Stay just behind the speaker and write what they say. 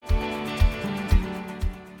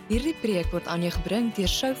Hierdie preek word aan jou gebring deur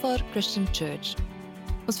Shofar Christian Church.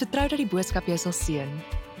 Ons vertrou dat die boodskap jou sal seën.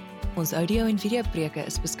 Ons audio en video preke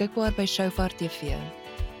is beskikbaar by Shofar TV.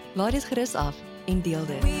 Laat dit gerus af en deel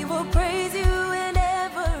dit. We will praise you in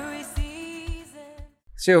every season.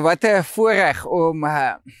 So wat 'n voorreg om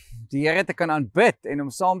die Here te kan aanbid en om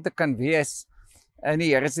saam te kan wees in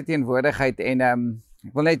die Here se teenwoordigheid en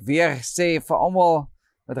ek wil net weer sê vir almal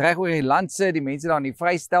wat reg oor die land sit, die mense daar in die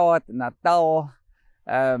Vrystaat, Natal,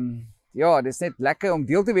 ja, dis net lekker om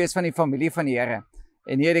deel te wees van die familie van die Here.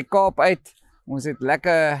 En hier die Kaap uit, ons het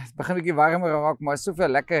lekker, het begin 'n bietjie warmer raak, maar soveel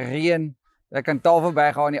lekker reën. Ek kan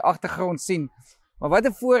Tafelberg daar in die agtergrond sien. Maar wat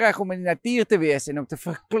 'n voorreg om in die natuur te wees en om te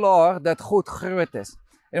verklaar dat God groot is.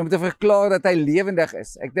 En om te verklaar dat hy lewendig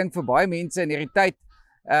is. Ek dink vir baie mense in hierdie tyd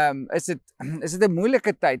is dit 'n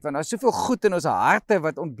moeilike tyd want daar's soveel goed in ons harte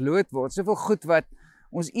wat ontbloot word, soveel goed wat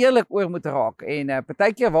ons eerlik oor moet raak en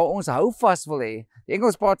partykeer waar ons hou vas wil hê. Die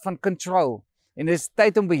Engels praat van control en dis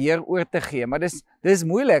tyd om beheer oor te gee, maar dis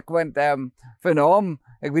moeilik want vir hom,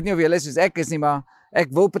 ek weet nie of julle soos ek is nie, maar ek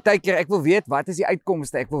wil weet wat is die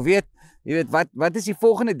uitkomste. Ek wil weet, jy weet wat is die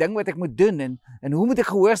volgende ding wat ek moet doen en hoe moet ek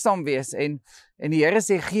gehoorsaam wees en die Here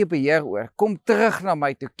sê gee beheer oor. Kom terug na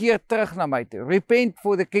my toe, keer terug na my toe. Repent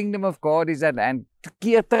for the kingdom of God is at hand.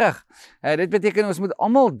 Keer terug. Dit beteken ons moet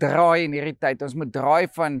almal draai in hierdie tyd. Ons moet draai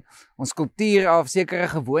van ons kultuur af, sekere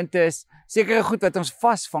gewoontes, sekere goed wat ons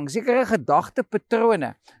vasvang, sekere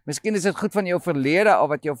gedagtepatrone. Miskien is dit goed van jou verlede af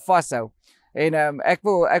wat jou vashou. En ek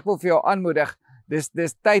wil vir jou aanmoedig.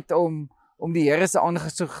 Dis tyd om die Here se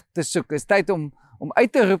aangesig te soek. Dis tyd om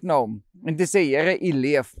uit te roep na hom en te sê Here, U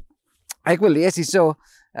leef. Ek wil lees hierso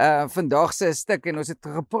vandag se stuk en ons het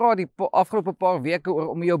gepraat die afgelope paar weke oor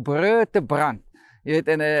om jou brood te brand. Jy weet,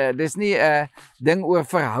 en dis nie 'n ding oor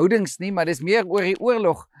verhoudings nie, maar dis meer oor die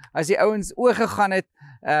oorlog. As die ouens oorgegaan het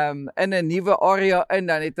in 'n nuwe area in,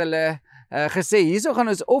 dan het hulle gesê, hierso gaan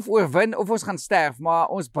ons of oorwin of ons gaan sterf, maar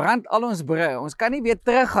ons brand al ons brûe. Ons kan nie weer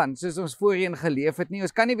teruggaan soos ons voorheen geleef het nie.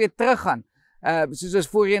 Ons kan nie weer teruggaan soos ons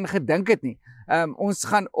voorheen gedink het nie. Ons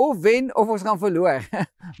gaan of wen of ons gaan verloor.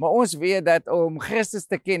 Maar ons weet dat om Christus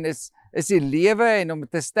te ken is die lewe en om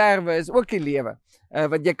te sterwe is ook die lewe.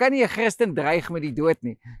 Want jy kan nie 'n Christen dreig met die dood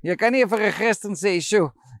nie. Jy kan nie vir 'n Christen sê,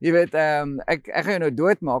 "Sjoe, jy weet, ek gaan jou nou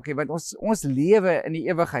doodmaak nie," want ons lewe in die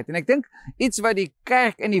ewigheid. En ek dink iets wat die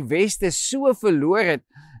kerk in die Weste so verloor het,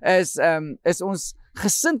 is ons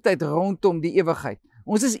gesindheid rondom die ewigheid.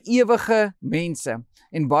 Ons is ewige mense.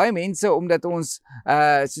 En baie mense, omdat ons,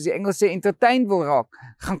 soos die Engels sê, entertained wil raak,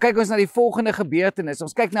 gaan kyk ons na die volgende gebeurtenis.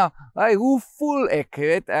 Ons kyk na, hoe voel ek,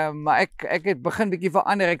 weet, maar ek het begin bietjie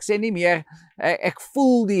verander. Ek sê nie meer, ek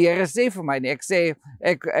voel die Here sê vir my nie. Ek sê,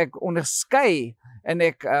 ek onderskei en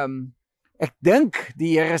ek dink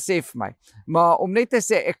die Here sê vir my. Maar om net te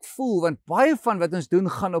sê, ek voel, want baie van wat ons doen,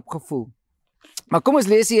 gaan op gevoel. Maar kom ons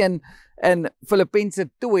lees hier in Filippense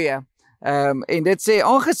 2, en dit sê,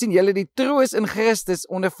 aangesien julle die troos in Christus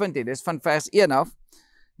ondervind het, dis van vers 1 af,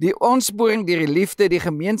 die aansporing deur die liefde, die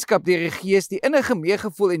gemeenskap deur die gees, die innige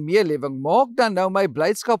meegevoel en meelewing, maak dan nou my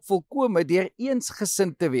blydskap volkome deur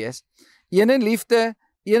eensgesind te wees. Een in liefde,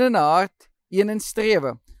 een in hart, een in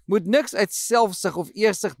strewe. Moet niks uit selfsug of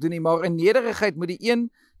eersug doen nie, maar in nederigheid moet die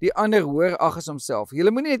een die ander hoër ag as homself.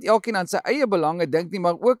 Julle moenie net elkeen aan sy eie belange dink nie,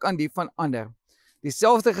 maar ook aan die van ander.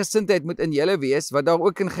 Dieselfde gesindheid moet in julle wees, wat daar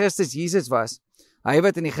ook in Christus Jesus was. Hy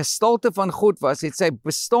wat in die gestalte van God was, het sy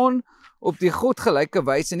bestaan op die godgelyke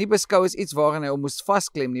wyse nie beskou as iets waarin hy hom moes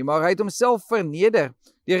vasklem nie, maar hy het homself verneder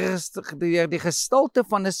deur die gestalte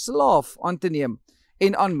van 'n slaaf aan te neem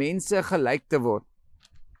en aan mense gelyk te word.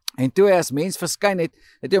 En toe hy as mens verskyn het,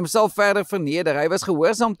 het hy homself verder verneder. Hy was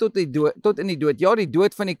gehoorsaam tot in die dood, ja, die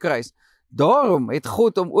dood van die kruis. Daarom het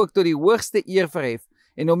God hom ook tot die hoogste eer verhef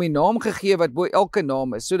en hom die naam gegee wat bo elke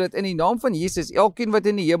naam is, sodat in die naam van Jesus elkeen wat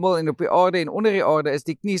in die hemel en op die aarde en onder die aarde is,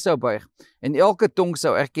 die knie sou buig en elke tong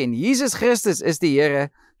sou erken, Jesus Christus is die Here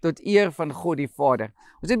tot eer van God die Vader.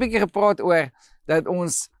 Ons het 'n bietjie gepraat oor dat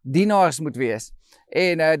ons dienaars moet wees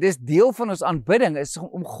en dis deel van ons aanbidding is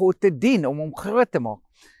om God te dien, om hom groot te maak.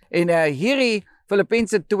 En hierdie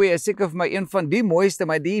Filippense 2 is seker vir my een van die mooiste,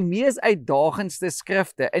 maar die mees uitdagendste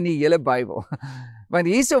skrifte in die hele Bybel. Want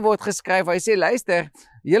hierso word geskryf, hy sê, luister,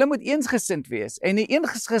 julle moet eensgesind wees. En die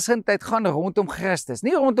eensgesindheid gaan rondom Christus.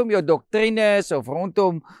 Nie rondom jou doktrines of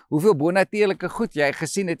rondom hoeveel bonatuurlike goed jy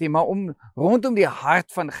gesien het nie, maar rondom die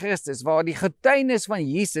hart van Christus, waar die getuienis van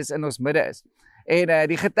Jesus in ons midde is. En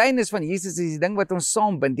die getuienis van Jesus is die ding wat ons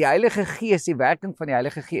saambind, die Heilige Gees, die werking van die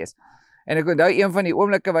Heilige Gees. En ek onthou een van die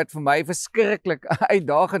oomblikke wat vir my verskriklik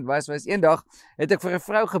uitdagend was eendag het ek vir 'n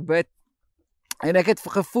vrou gebid en ek het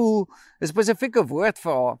gevoel 'n spesifieke woord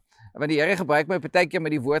vir haar want die Here gebruik my partykeer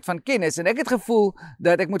met die woord van kennis, en ek het gevoel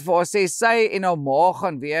dat ek moet vir haar sê, sy en haar ma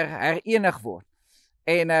gaan weer herenig word.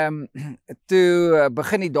 En toe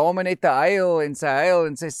begin die dame net te huil en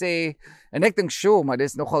sy sê, en ek dink, sure, maar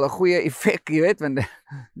dis nogal 'n goeie effek, jy weet, want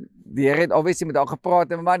die Here het obviously met haar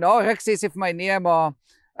gepraat, en maar na ruk sê sy vir my, nee, maar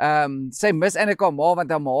sy mis eintlik haar ma, want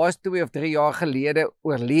haar ma is 2 of 3 jaar gelede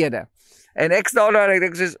oorlede. En ek staan daar en ek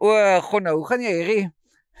dink soos, o, God, nou, hoe gaan jy hierdie,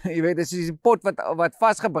 jy weet, dis die pot wat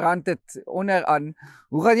vasgebrand het onderaan,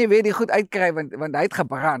 hoe gaan jy weer die goed uitkry, want hy het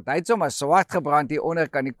gebrand, hy het sommer swart gebrand hier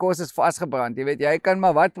onderkant, die kos is vasgebrand, jy weet, jy kan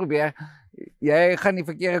maar wat probeer, jy gaan die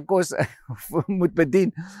verkeerde kos moet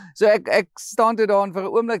bedien. So ek staan toe daar en vir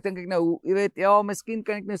 'n oomblik dink ek nou, jy weet, ja, miskien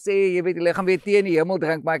kan ek nou sê, jy weet, hulle gaan weer tee in die hemel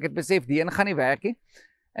drink, maar ek het besef, die een gaan nie werk nie.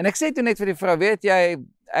 En ek sê toe net vir die vrou, weet jy,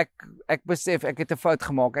 ek besef, ek het 'n fout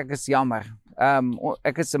gemaak, ek is jammer.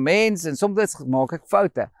 Ek is 'n mens en soms maak ek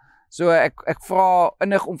foute. So ek vra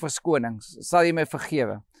innig om verskoning, sal jy my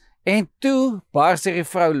vergewe? En toe bars die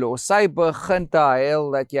vrou los, sy begin te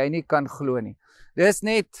huil dat jy nie kan glo nie. Dis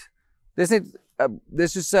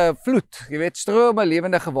soos 'n vloed, jy weet, strome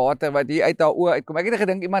lewendige water wat hier uit haar oë uitkom. Ek het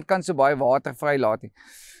gedink iemand kan so baie water vrylaat nie.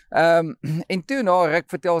 En toe na ruk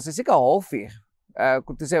vertel sy seker 'n halfuur.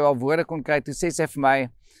 Toe sy wel woorde kon kry, toe sê sy vir my,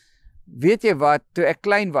 weet jy wat, toe ek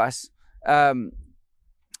klein was,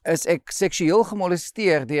 is ek seksueel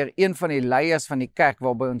gemolesteer deur een van die leiers van die kerk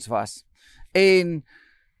waarby ons was. En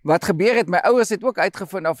wat gebeur het, my ouers het ook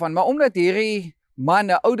uitgevind daarvan, maar omdat hierdie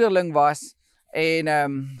man 'n ouderling was en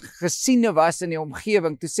gesiene was in die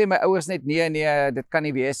omgewing, toe sê my ouers net nee, dit kan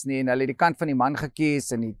nie wees nie, en hulle het die kant van die man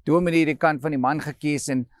gekies en die dominee die kant van die man gekies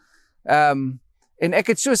en ek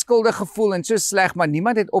het so skuldig gevoel en so sleg, maar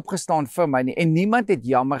niemand het opgestaan vir my nie en niemand het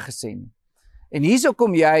jammer gesê nie. En hierso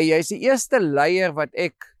kom jy's die eerste leier wat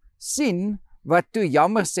ek sien wat toe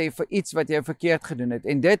jammer sê vir iets wat jy verkeerd gedoen het.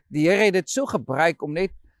 En die Here het dit so gebruik om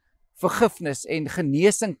net vergifnis en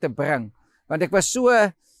genesing te bring. Want ek was so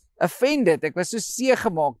offended, ek was so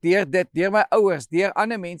seergemaak deur my ouers, deur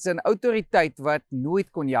ander mense in autoriteit wat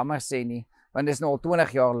nooit kon jammer sê nie, want dit is nou al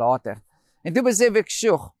 20 jaar later. En toe besef ek,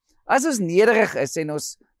 sjoe, as ons nederig is en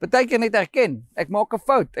ons partykeer net erken, ek maak 'n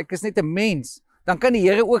fout, ek is net 'n mens, dan kan die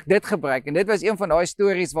Here ook dit gebruik. En dit was een van daai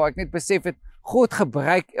stories waar ek net besef het, God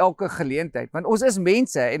gebruik elke geleentheid, want ons is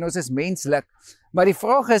mense en ons is menslik. Maar die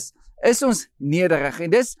vraag is ons nederig? En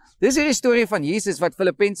dis hierdie storie van Jesus wat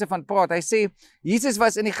Filippense van praat. Hy sê, Jesus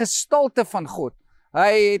was in die gestalte van God.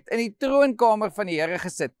 Hy het in die troonkamer van die Here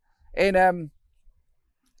gesit. En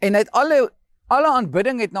hy het alle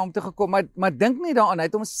aanbidding het na hom toe gekom, maar dink nie daaraan, hy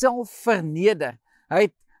het homself verneder. Hy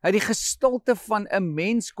het die gestalte van 'n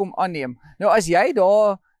mens kom aanneem. Nou as jy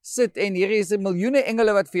daar sit en hier is 'n miljoene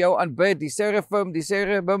engele wat vir jou aanbid, die seraphim, die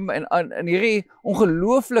cherubim en hierdie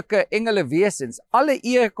ongelooflike engele wesens, alle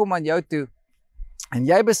eer kom aan jou toe, en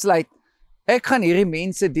jy besluit, ek gaan hierdie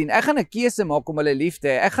mense dien, ek gaan 'n keuse maak om hulle lief te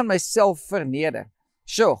hê, ek gaan myself verneder.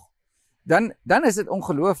 Sjoe, dan is dit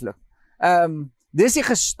ongelooflik. Dis die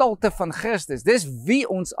gestalte van Christus, dis wie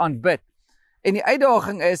ons aanbid. En die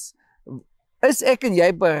uitdaging is ek en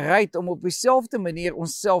jy bereid om op dieselfde manier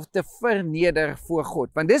onsself te verneder voor God?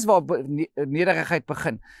 Want dis waar nederigheid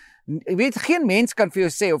begin. Jy weet, geen mens kan vir jou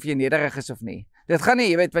sê of jy nederig is of nie. Dit gaan nie,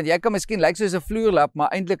 jy weet, want jy kan miskien lyk soos 'n vloerlap, maar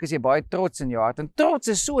eintlik is jy baie trots in jou hart. En trots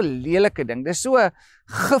is so 'n lelike ding, dis so 'n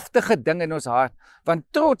giftige ding in ons hart, want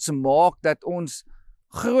trots maak dat ons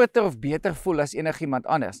groter of beter voel as enigiemand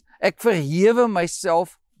anders. Ek verhewe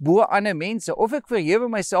myself bo ander mense, of ek verhewe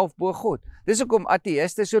myself bo God. Dis hoekom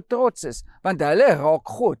ateïste so trots is, want hulle raak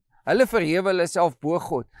God. Hulle verhewe hulle self bo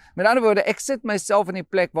God. Met ander woorde, ek sit myself in die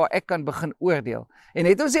plek waar ek kan begin oordeel. En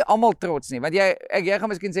het ons nie almal trots nie, want jy gaan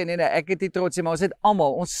miskien sê, nee, ek het nie trots nie, maar ons het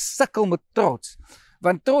almal, ons sukkel met trots.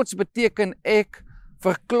 Want trots beteken ek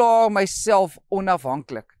verklaar myself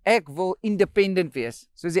onafhanklik. Ek wil independent wees,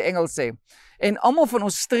 soos die Engels sê. En almal van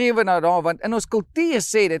ons streef na daar, want in ons kultuur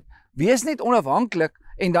sê dit, wees net onafhanklik,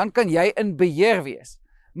 en dan kan jy in beheer wees.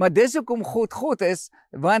 Maar dis hoekom God is,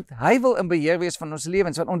 want hy wil in beheer wees van ons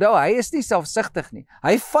lewens. Want onthou, hy is nie selfsugtig nie.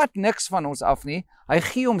 Hy vat niks van ons af nie, hy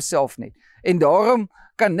gee homself net. En daarom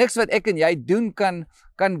kan niks wat ek en jy doen kan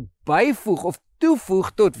byvoeg of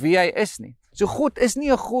toevoeg tot wie hy is nie. So God is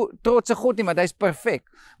nie 'n trotse God nie, want hy is perfek.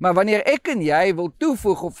 Maar wanneer ek en jy wil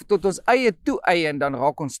toevoeg of tot ons eie toe-eien, dan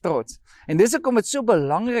raak ons trots. En dis hoekom dit so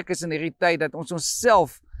belangrik is in hierdie tyd dat ons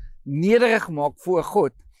onsself nederig maak voor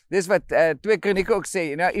God. Dis wat 2 Kronieke ook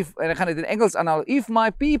sê, en ek gaan dit in Engels aanhaal, if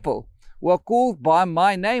my people who are called by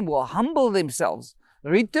my name will humble themselves,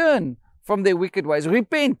 return from their wicked ways,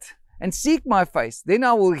 repent and seek my face, then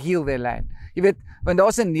I will heal their land. Jy weet, want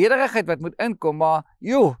daar's 'n nederigheid wat moet inkom, maar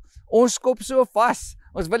ons kop so vas,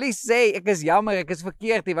 Ons wil nie sê ek is jammer, ek is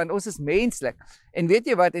verkeerd nie, want ons is menslik. En weet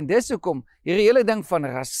jy wat, en dis hoekom hierdie hele ding van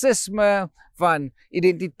rasisme, van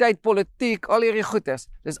identiteit, politiek, al hierdie goeders,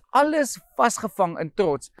 dis alles vasgevang in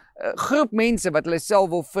trots. 'n Groep mense wat hulle self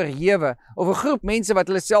wil verhewe, of 'n groep mense wat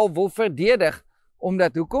hulle self wil verdedig,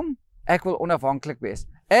 omdat hoekom? Ek wil onafhanklik wees.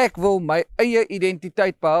 Ek wil my eie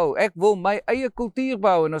identiteit behou. Ek wil my eie kultuur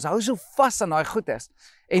behou en ons hou so vas aan daai goeders.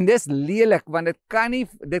 En dis lelik want dit kan nie,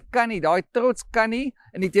 daai trots kan nie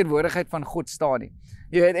in die teenwoordigheid van God staan nie.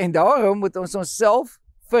 Jy weet, en daarom moet ons onsself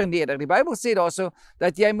verneder. Die Bybel sê daarso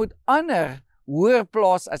dat jy moet ander hoër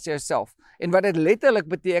plaas as jouself. En wat dit letterlik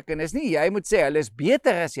beteken is nie jy moet sê hulle is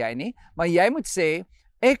beter as jy nie, maar jy moet sê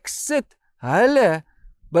ek sit hulle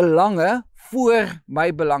belange voor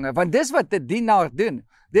my belange, want dis wat 'n dienaar doen.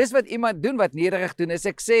 Dis wat iemand doen wat nederig doen, is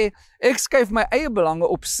ek sê, ek skuif my eie belange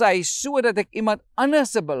op sy, sodat ek iemand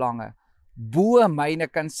anders se belange bo myne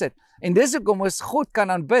kan sit. En dis hoekom ons God kan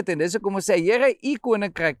aanbid, en dis hoekom ons sê, Here, u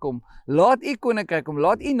koninkryk kom, laat u koninkryk kom,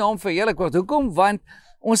 laat u naam verheerlik word. Hoekom? Want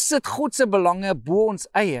ons sit God se belange bo ons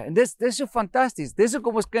eie, en dis so fantasties. Dis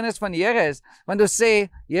hoekom ons kinders van die Here is, want ons sê,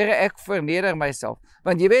 Here, ek verneder myself.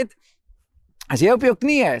 Want jy weet, as jy op jou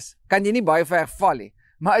knie is, kan jy nie baie ver val nie.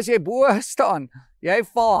 Maar as jy bo staan, jy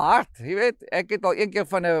val hard. Jy weet, ek het al een keer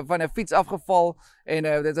van 'n fiets afgeval en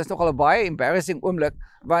dit was nogal 'n baie embarrassing oomblik,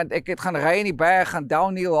 want ek het gaan ry in die berg, gaan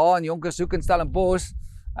downhill daar in Jonkershoek en Stellenbosch,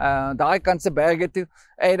 daai kant se berge toe.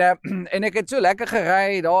 En ek het so lekker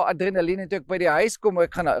gery, daar adrenaline toe ek by die huis kom,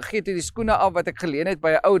 ek gaan gee toe die skoene af wat ek geleen het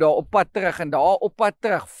by 'n ou daar op pad terug, en daar op pad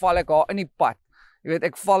terug val ek daar in die pad. Jy weet,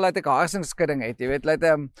 ek val dat ek harsingskudding het. Jy weet,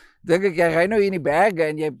 dink ek, jy ry nou hier in die berge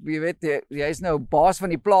en jy weet, jy is nou baas van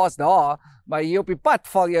die plaas daar, maar hier op die pad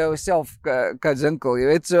val jy jouself kan zinkel, jy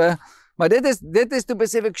weet, so. Maar dit is toe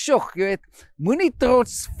besef ek, sjog, jy weet, moenie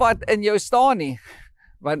trots vat in jou staan nie.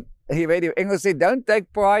 Want, jy weet, die Engels sê, don't take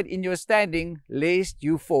pride in your standing, lest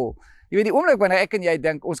you fall. Jy weet, die oomblik wanneer ek en jy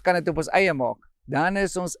dink, ons kan dit op ons eie maak, dan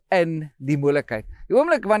is ons in die moeilikheid. Die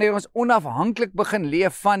oomblik wanneer ons onafhanklik begin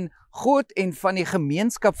leef van God en van die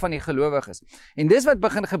gemeenskap van die gelowiges. En dis wat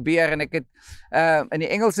begin gebeur, en ek het in die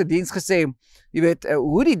Engelse diens gesê, jy weet,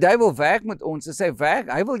 hoe die duiwel werk met ons, is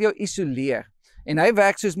hy wil jou isoleer. En hy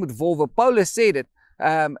werk soos met wolwe. Paulus sê dit,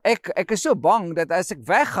 ek is so bang, dat as ek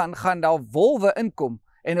weggaan, gaan daar wolwe inkom,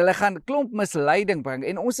 en hulle gaan klomp misleiding bring,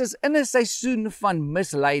 en ons is in 'n seisoen van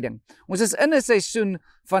misleiding. Ons is in 'n seisoen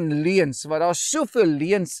van leuns, waar daar soveel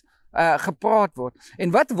leuns gepraat word.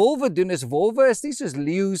 En wat wolwe doen is nie soos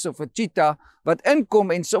leeu's of 'n cheetah, wat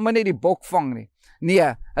inkom en sommer net die bok vang nie.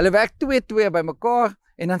 Nee, hulle werk 2 by mekaar,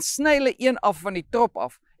 en dan sny hulle een af van die trop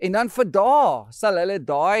af, en dan vir dae sal hulle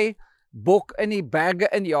daai bok in die berge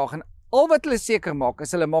injaag, en al wat hulle seker maak,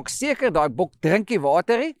 is hulle maak seker daai bok drink nie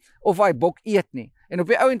water nie, of hy bok eet nie. En op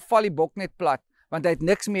die ouend val die bok net plat, want hy het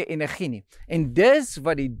niks meer energie nie. En dis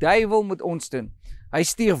wat die duiwel moet ons doen. Hy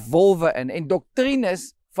stuur wolwe in, en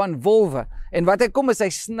doktrines van wolwe. En wat hy kom is, hy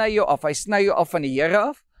sny jou af. Hy sny jou af van die Here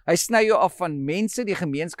af. Hy sny jou af van mense, die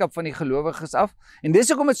gemeenskap van die gelowiges af. En dis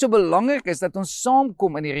hoekom dit so belangrik is, dat ons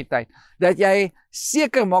saamkom in hierdie tyd. Dat jy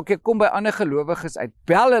seker maak, jy kom by ander gelowiges uit.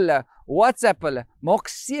 Bel hulle, WhatsApp hulle. Maak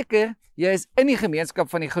seker, jy is in die gemeenskap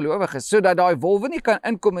van die gelowiges, sodat daai wolwe nie kan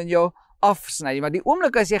inkom en jou afsny. Maar die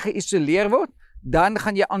oomblik as jy geïsoleer word, dan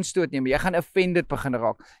gaan jy aanstoot neem, jy gaan offended begin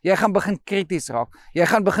raak, jy gaan begin krities raak, jy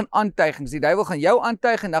gaan begin aantuigings, die duiwel gaan jou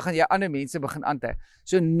aantuig, en dan gaan jy ander mense begin aantuig.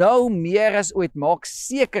 So nou meer as ooit, maak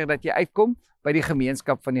seker dat jy uitkom by die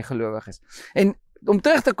gemeenskap van die gelowiges. En om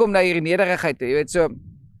terug te kom na hierdie nederigheid, jy weet, so,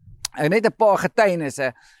 net 'n paar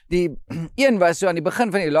getuienisse, die een was so aan die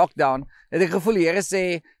begin van die lockdown, het ek gevoel die Here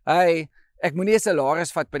sê, hey, ek moenie 'n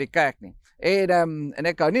salaris vat by die kerk nie. En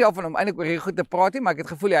ek hou nie daarvan om eintlik oor hierdie goed te praat nie, maar ek het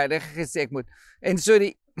gevoel hy het gesê ek moet. En so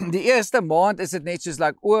die eerste maand is dit net soos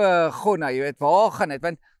like, God, nou, jy weet, waar gaan dit?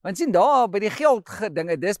 Want sien daar by die geld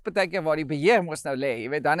dinge, dis partykeer waar die beheer mos nou lê. Jy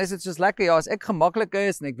weet, dan is dit soos lekker, ja, as ek gemaklik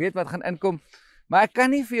is en ek weet wat gaan inkom, maar ek kan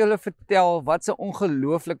nie vir julle vertel wat se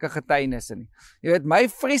ongelooflike getuienisse nie. Jy weet, my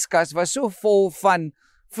vrieskas was so vol van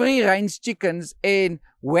free range chickens en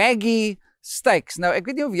Wagyu steaks. Nou, ek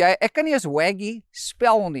weet nie of ek kan nie as Wagyu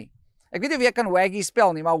spel nie. Ek weet nie of jy kan Wagyu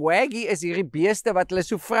spel nie, maar Wagyu is hierdie beeste wat hulle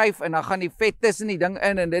so vryf, en dan gaan die vet tussen die ding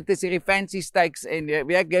in, en dit is hierdie fancy steaks, en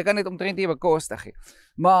jy kan dit omtrent nie bekostig nie.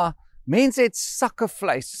 Maar mense het sakke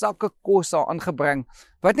vleis, sakke kos daar aangebring.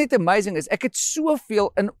 Wat net amazing is, ek het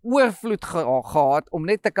soveel in oorvloed gehad, om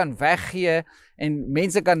net te kan weggee, en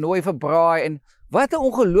mense kan nooi vir braai, en wat 'n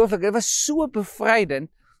ongelooflik, dit was so bevrydend,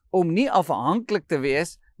 om nie afhanklik te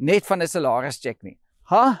wees, net van 'n salarischeck nie.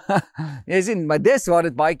 Jy sien, maar dis waar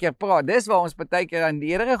dit baie keer praat. Dis waar ons baie keer aan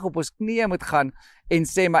die Here op ons knieë moet gaan en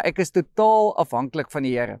sê, maar ek is totaal afhanklik van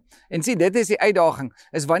die Here. En sien, dit is die uitdaging,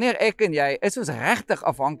 is wanneer ek en jy, is ons regtig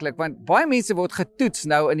afhanklik, want baie mense word getoets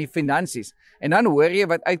nou in die finansies, en dan hoor jy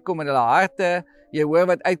wat uitkom in hulle harte, jy hoor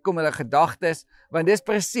wat uitkom in hulle gedagtes, want dis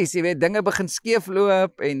presies, jy weet, dinge begin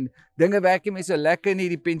skeefloop, en dinge werk nie meer so lekker nie,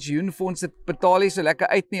 die pensioenfonds betaal nie so lekker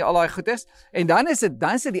uit nie, al daai goeders, en dan is dit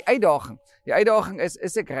die uitdaging. Die uitdaging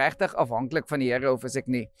is ek regtig afhanklik van die Here of is ek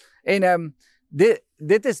nie? En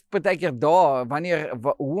dit is partykeer daar, wanneer,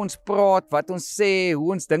 hoe ons praat, wat ons sê,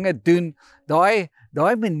 hoe ons dinge doen, daai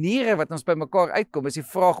maniere wat ons by mekaar uitkom, is die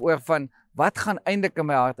vraag oor van, wat gaan eintlik in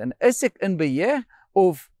my hart, en is ek in beheer,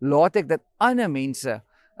 of laat ek dat ander mense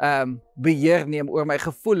beheer neem oor my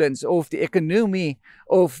gevoelens, of die ekonomie,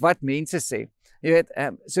 of wat mense sê. Jy weet,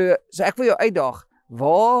 so ek wil jou uitdaag,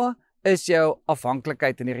 waar is jou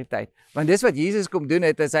afhanklikheid in hierdie tyd? Want dis wat Jesus kom doen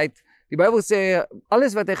het, is die Bybel sê,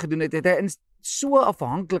 alles wat hy gedoen het, het hy in so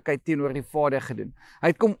afhanklikheid teenoor die Vader gedoen.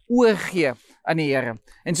 Hy het kom oorgee aan die Here.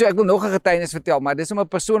 En so ek wil nog 'n getuienis vertel, maar dis om 'n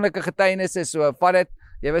persoonlike getuienis is, so vat dit,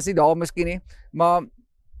 jy was nie daar miskien nie, maar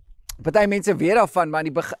party mense weet daarvan, maar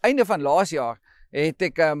aan die einde van laas jaar het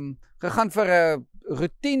ek gegaan vir 'n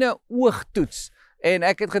roetine oogtoets. En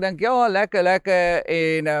ek het gedink, ja, lekker,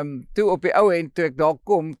 en toe op die ou end, toe ek daar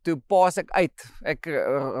kom, toe paas ek uit. Ek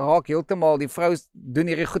raak heeltemal, die vrou doen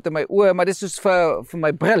hierdie goed in my oë, maar dis soos vir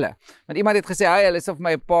my brille. Want iemand het gesê, hulle sal vir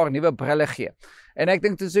my 'n paar nuwe brille gee. En ek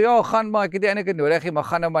dink toe so, ja, gaan maar, ek het nie eintlik nodig nie, maar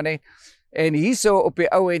gaan nou maar net. En hierso op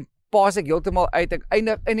die ou end, paas ek heeltemal uit, ek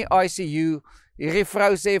eindig in die ICU, hierdie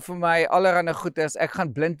vrou sê vir my, allerhande goeders, ek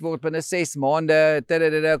gaan blind word binne 6 maande,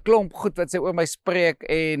 klomp goed wat sy oor my spreek,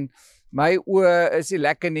 en my oë is nie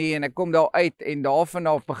lekker nie, en ek kom daar uit, en daarvan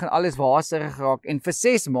af begin alles waserig geraak, en vir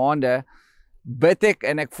 6 maande bid ek,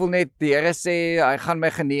 en ek voel net, die Here sê, hy gaan my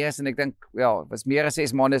genees, en ek dink, ja, was meer as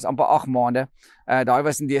 6 maande, is amper 8 maande, daai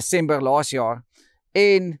was in Desember laas jaar,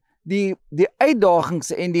 en die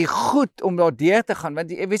uitdagings en die goed om daar deur te gaan, want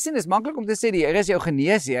we sien, is maklik om te sê, die Here is jou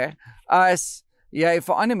geneesheer, as jy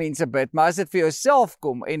vir ander mense bid, maar as dit vir jouself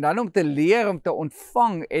kom, en dan om te leer, om te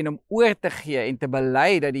ontvang, en om oor te gee, en te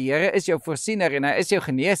bely, dat die Here is jou voorsiener, en hy is jou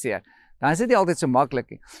geneesheer, dan is dit nie altyd so maklik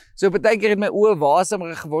nie. So partykeer het my oë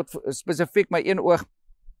waserig geword, spesifiek my een oog,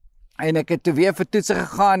 en ek het toe weer vir toetse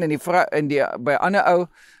gegaan, en by ander ou,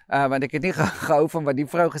 want ek het nie gehou van wat die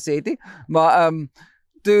vrou gesê het nie, maar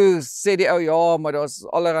toe sê die ou, ja, maar daar's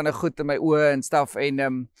allerhande goed in my oë en staf,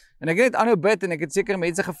 en ek het net aanhou bid, en ek het seker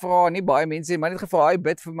mense gevra, nie baie mense, maar net gevra, hy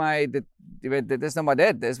bid vir my, dit is nou maar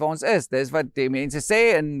dit is waar ons is, dit is wat die mense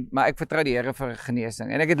sê, maar ek vertrou die Here vir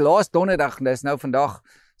genesing, en ek het laas donderdag, dis nou vandag,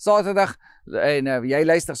 Saterdag, en jy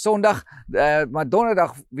luister Sondag, maar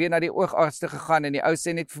donderdag weer na die oogarts te gegaan, en die ou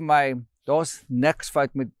sê net vir my, daar's niks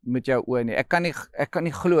fout met jou oë nie, ek kan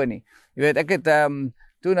nie glo nie, jy weet, ek het,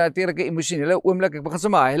 toe natuurlik 'n emosionele oomblik, ek begin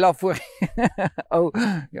sommer huil af voor,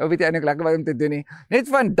 weet jy eintlik lekker wat om te doen nie, net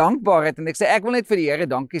van dankbaarheid, en ek sê, ek wil net vir die Here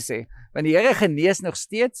dankie sê, want die Here genees nog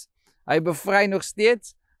steeds, hy bevry nog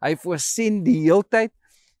steeds, hy voorsien die heeltyd,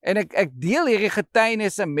 en ek deel hierdie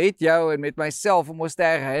getuienisse met jou en met myself, om ons te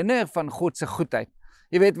herinner van God se goedheid,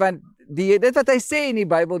 jy weet, want dit wat hy sê in die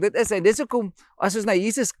Bybel, dit is hy, dis hoekom, as ons na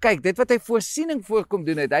Jesus kyk, dit wat hy voorsiening voorkom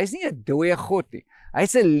doen het, hy is nie 'n dooie God nie, hy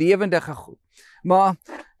is 'n lewendige God. Maar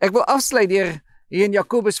ek wil afsluit hier in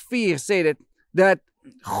Jakobus 4 sê dit, dat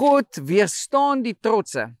God weerstaan die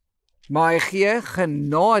trotse, maar hy gee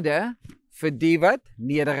genade vir die wat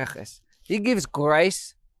nederig is. He gives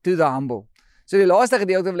grace to the humble. So die laaste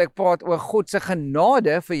gedeelte wil ek praat oor God se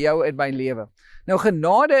genade vir jou in my lewe. Nou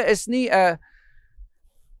genade is nie 'n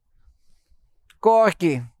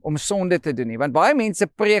kaartjie om sonde te doen nie, want baie mense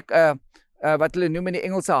preek wat hulle noem in die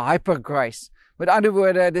Engelse hyper grace. Met ander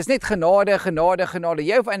woorde, dis net genade,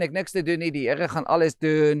 jy hoef eintlik niks te doen nie, die Here gaan alles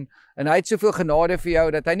doen, en hy het soveel genade vir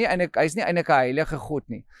jou, dat hy is nie eintlik 'n heilige God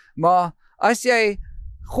nie. Maar as jy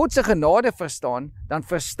God se genade verstaan, dan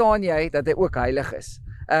verstaan jy dat hy ook heilig is.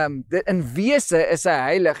 In wese is hy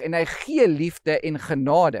heilig, en hy gee liefde en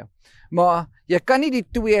genade. Maar jy kan nie die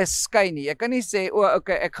twee skei nie, jy kan nie sê,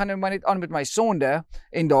 okay, ek gaan nou maar net aan met my sonde,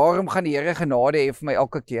 en daarom gaan die Here genade hê vir my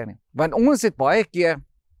elke keer nie. Want ons het baie keer,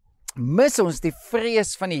 mis ons die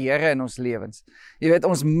vrees van die Here in ons lewens. Jy weet,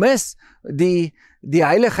 ons mis die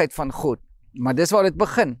heiligheid van God, maar dis waar dit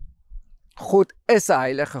begin. God is 'n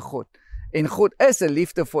heilige God, en God is 'n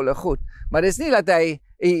liefdevolle God, maar dis nie dat hy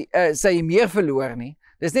sy meer verloor nie,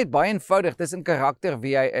 dis net baie eenvoudig, dis in karakter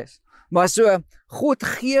wie hy is. Maar so, God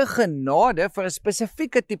gee genade vir 'n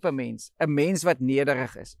spesifieke tipe mens, 'n mens wat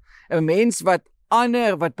nederig is, 'n mens wat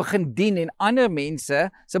ander wat begin dien en ander mense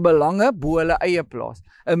se belange bo hulle eie plaas.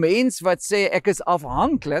 'n Mens wat sê ek is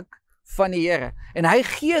afhanklik van die Here en hy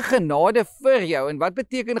gee genade vir jou. En wat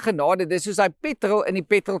beteken genade? Dis soos hy petrol in die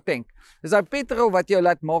petroltank. Dis hy petrol wat jou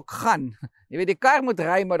laat maak gaan. Jy weet die kar moet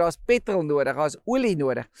ry, maar daar's petrol nodig, daar's olie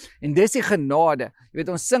nodig. En dis die genade. Jy weet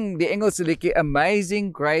ons sing die Engelse liedjie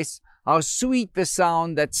Amazing Grace, how sweet the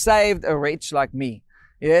sound that saved a wretch like me.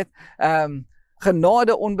 Jy weet,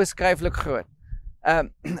 genade onbeskryflik groot.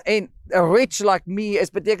 En a wretch like me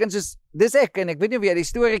is beteken soos dis ek en ek weet nie of jy die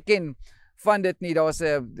storie ken van dit nie. Daar's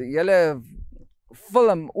 'n hele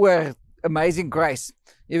film oor Amazing Grace.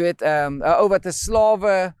 Jy weet 'n ou wat 'n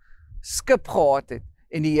slawe skip gehad het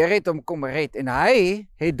en die Here het hom kom red en hy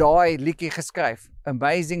het daai liedjie geskryf,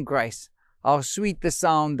 Amazing Grace, how sweet the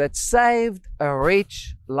sound that saved a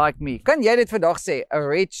wretch like me. Kan jy dit vandag sê, a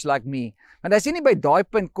wretch like me? Want as jy nie by daai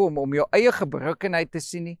punt kom om jou eie gebrokenheid te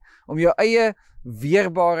sien nie, om jou eie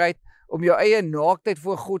weerbaarheid, om jou eie naaktheid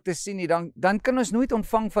voor God te sien nie, dan kan ons nooit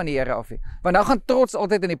ontvang van die Here af nie. Want dan gaan trots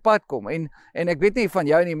altyd in die pad kom en ek weet nie van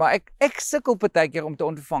jou nie, maar ek sukkel partykeer om te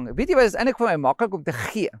ontvang. Weet jy wat, is eintlik vir my maklik om te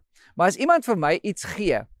gee. Maar as iemand vir my iets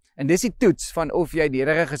gee, en dis die toets van of jy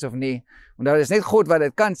nederig is of nie, onthou dis net God wat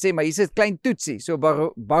dit kan sê, maar hier is 'n klein toetsie, so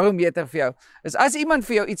barometer vir jou. Is as iemand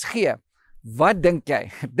vir jou iets gee, wat dink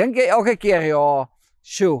jy? Dink jy elke keer, ja,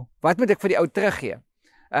 sjoe, wat moet ek vir die ou teruggee?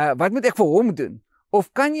 Wat moet ek vir hom doen?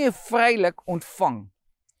 Of kan jy vrylik ontvang?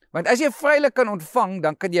 Want as jy vrylik kan ontvang,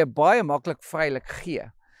 dan kan jy baie maklik vrylik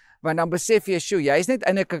gee. Want dan besef jy, sjoe, jy is net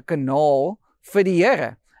eintlik 'n kanaal vir die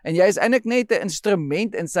Here. En jy is eintlik net 'n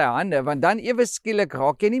instrument in sy hande, want dan ewe skielik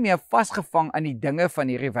raak jy nie meer vasgevang aan die dinge van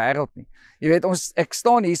hierdie wêreld nie. Jy weet, ek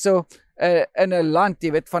staan hierso in 'n land,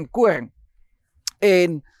 jy weet, van koring.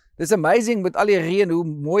 En dis amazing met al die reën, hoe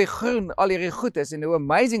mooi groen al hierdie goed is en hoe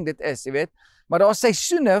amazing dit is, jy weet. Maar daar's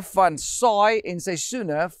seisoene van saai en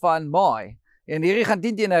seisoene van maai. En hierdie gaan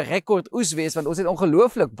teen 'n rekord oes wees, want ons het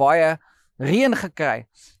ongelooflik baie reën gekry.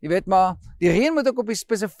 Jy weet, maar die reën moet ook op die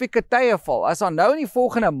spesifieke tye val. As daar nou in die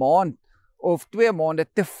volgende maand of 2 maande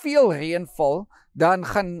te veel reën val, dan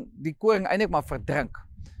gaan die koring eintlik maar verdrink.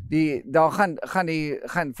 Daar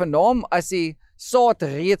gaan vernaam as die saad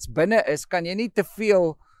reeds binne is, kan jy nie te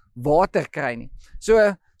veel water kry nie.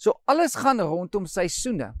 So alles gaan rondom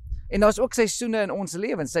seisoene. En daar's ook seisoene in ons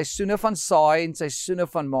lewens, seisoene van saai en seisoene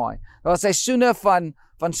van maai. Daar's seisoene van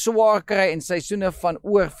swaar kry en seisoene van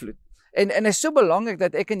oorvloed. En is so belangrik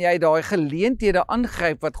dat ek en jy daai geleenthede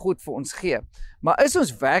aangryp wat God vir ons gee. Maar is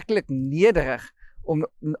ons werklik nederig om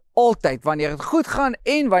altyd, wanneer dit goed gaan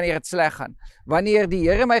en wanneer dit sleg gaan, wanneer die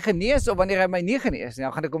Here my genees of wanneer hy my nie genees,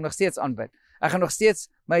 dan gaan ek hom nog steeds aanbid. Ek gaan nog steeds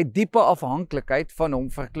my diepe afhanklikheid van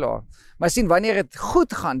hom verklaar. Maar sien, wanneer dit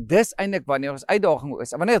goed gaan, dis eintlik wanneer ons uitdaging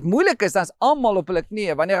is. En wanneer dit moeilik is, dan is almal op hulle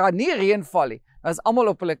knieë. Wanneer daar nie reën val nie, dan is almal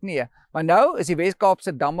op hulle knieë. Maar nou is die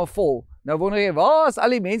Wes-Kaapse damme vol. Nou wonder jy, waar is al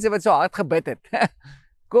die mense wat so hard gebid het?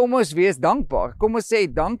 Kom ons wees dankbaar. Kom ons sê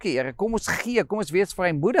dankie Here. Kom ons gee. Kom ons wees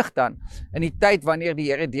vrymoedig dan in die tyd wanneer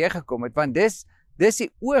die Here deurgekom het. Want dis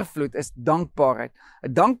die oorvloed is dankbaarheid.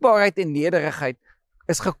 'n Dankbaarheid en nederigheid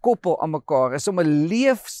is gekoppel aan mekaar. Is om 'n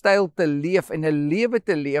leefstyl te leef en 'n lewe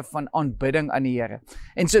te leef van aanbidding aan die Here.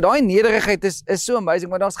 En so daai nederigheid is so amazing,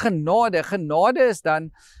 want daar's genade. Genade is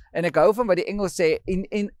dan, en ek hou van wat die Engels sê,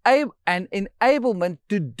 an enablement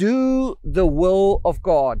to do the will of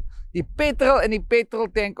God. Die petrol in die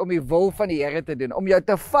petroltank om die wil van die Here te doen, om jou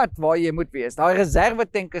te vat waar jy moet wees. Daai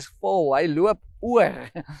reservetank is vol, hy loop oor.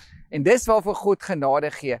 En dis waarvoor God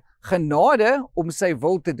genade gee. Genade om sy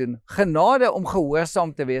wil te doen. Genade om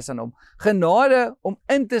gehoorsaam te wees aan hom. Genade om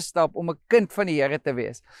in te stap, om 'n kind van die Here te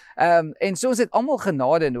wees. En so ons het almal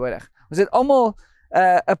genade nodig. Ons het almal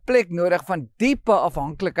 'n plek nodig van diepe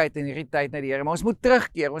afhanklikheid in hierdie tyd na die Here. Maar ons moet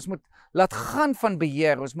terugkeer, ons moet laat gaan van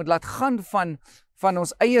beheer, ons moet laat gaan van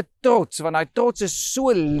ons eie trots, want daai trots is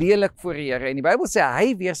so lelik voor die Here. En die Bybel sê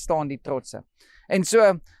hy weerstaan die trotse. En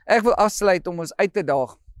so ek wil afsluit om ons uit te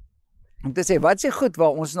daag om te sê, wat is die goed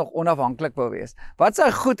waar ons nog onafhanklik wil wees? Wat is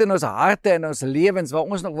die goed in ons harte en ons lewens waar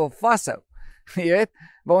ons nog wil vashou? Jy weet,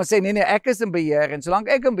 waar ons sê, nee, ek is in beheer, en solank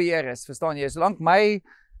ek in beheer is, verstaan jy, solank my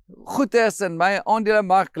goed is en my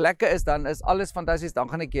aandelemark lekker is, dan is alles fantasties, dan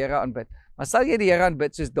gaan ek Here aanbid. Maar sal jy die Here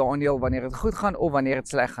aanbid soos Daniël, wanneer dit goed gaan of wanneer dit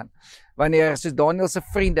sleg gaan? Wanneer, soos Daniël se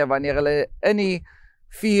vriende, wanneer hulle in die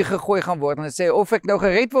vuur gegooi gaan word, en hulle sê, of ek nou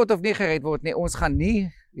gered word of nie gered word nie, ons gaan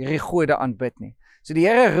nie hierdie gode aanbid nie. So die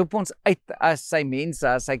Here roep ons uit as sy mense,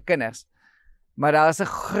 as sy kinders. Maar daar is 'n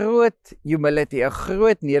groot humility, 'n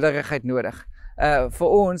groot nederigheid nodig vir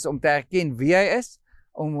ons om te erken wie hy is,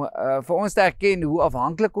 om vir ons te erken hoe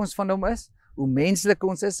afhanklik ons van hom is, hoe menslik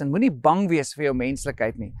ons is, en moenie bang wees vir jou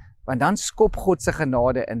menslikheid nie. want dan skop God se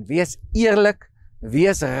genade in. Wees eerlik,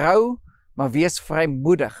 wees rou, maar wees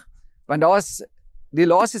vrymoedig. Want daar's die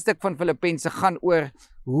laaste stuk van Filippense gaan oor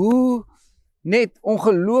hoe net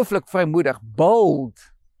ongelooflik vrymoedig,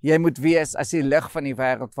 bold, jy moet wees as die lig van die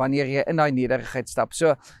wêreld wanneer jy in daai nederigheid stap.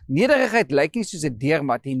 So, nederigheid lyk nie soos 'n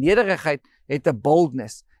deurmat, die nederigheid het 'n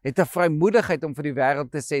boldness, het 'n vrymoedigheid om vir die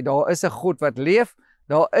wêreld te sê, daar is 'n God wat leef,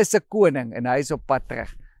 daar is 'n koning en hy is op pad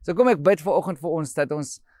terug. So kom ek bid vanoggend vir ons dat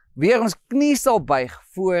ons weer ons knie sal buig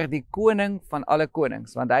voor die koning van alle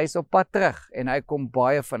konings, want hy is op pad terug en hy kom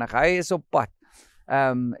baie vinnig. Hy is op pad.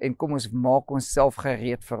 En kom ons maak ons self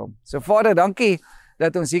gereed vir hom. So Vader, dankie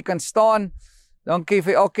dat ons hier kan staan. Dankie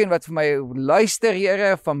vir elkeen wat vir my luister,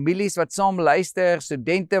 Here, families wat saam luister,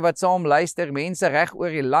 studente wat saam luister, mense reg oor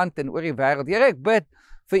die land en oor die wêreld. Here, ek bid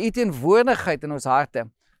vir u teenwoordigheid in ons harte,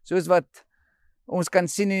 soos wat ons kan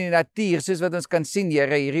sien in die natuur, soos wat ons kan sien,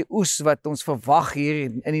 Here, hierdie oes wat ons verwag hier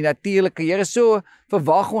in die natuurlike. Here, so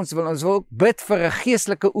verwag ons wil ook bid vir 'n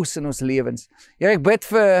geestelike oes in ons lewens. Here, ek bid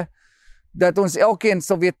vir dat ons elkeen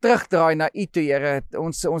sal weer terugdraai na u toe, Here.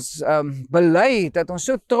 Ons bely dat ons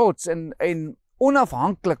so trots en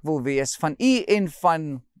onafhanklik wil wees van u en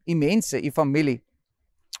van u mense, u familie,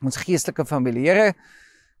 ons geestelike familie. Here,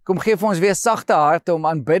 kom gee vir ons weer sagte harte om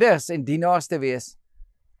aanbidders en dienaars te wees.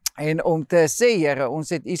 En om te sê, Here, ons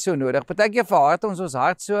het u so nodig. Partykeer verhard ons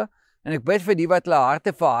hart so, en ek bid vir die wat hulle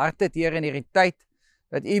harte verhard het, Here, in hierdie tyd,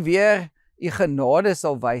 dat u weer u genade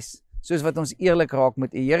sal wys, soos wat ons eerlik raak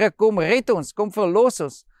met u. Here, kom red ons, kom verlos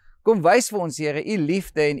ons, kom wys vir ons, Here, u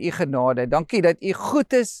liefde en u genade. Dankie dat u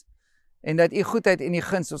goed is, en dat u goedheid en u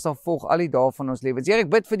guns ons sal volg al die dae van ons lewens. Here, ek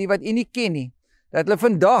bid vir die wat u nie ken nie, dat hulle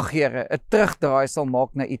vandag, Here, 'n terugdraai sal maak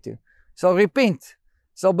na u toe. Sal repent,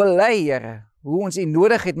 sal bely, Here, hoe ons u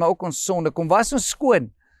nodig het, maar ook ons sonde. Kom was ons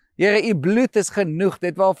skoon. Here, u bloed is genoeg,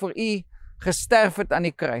 dit waarvoor u gesterf het aan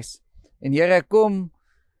die kruis. En Here, kom,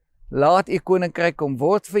 laat u koninkryk kom,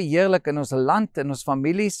 word verheerlik in ons land, in ons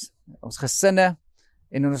families, ons gesinne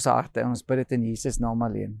en in ons harte. Ons bid dit in Jesus naam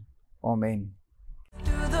alleen. Amen.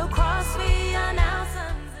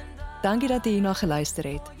 Dankie dat jy hierna geluister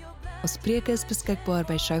het. Ons preke is beskikbaar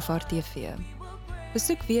by Shofar TV.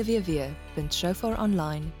 Besoek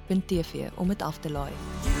www.shofaronline.tv om dit af te laai.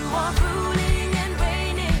 You are ruling.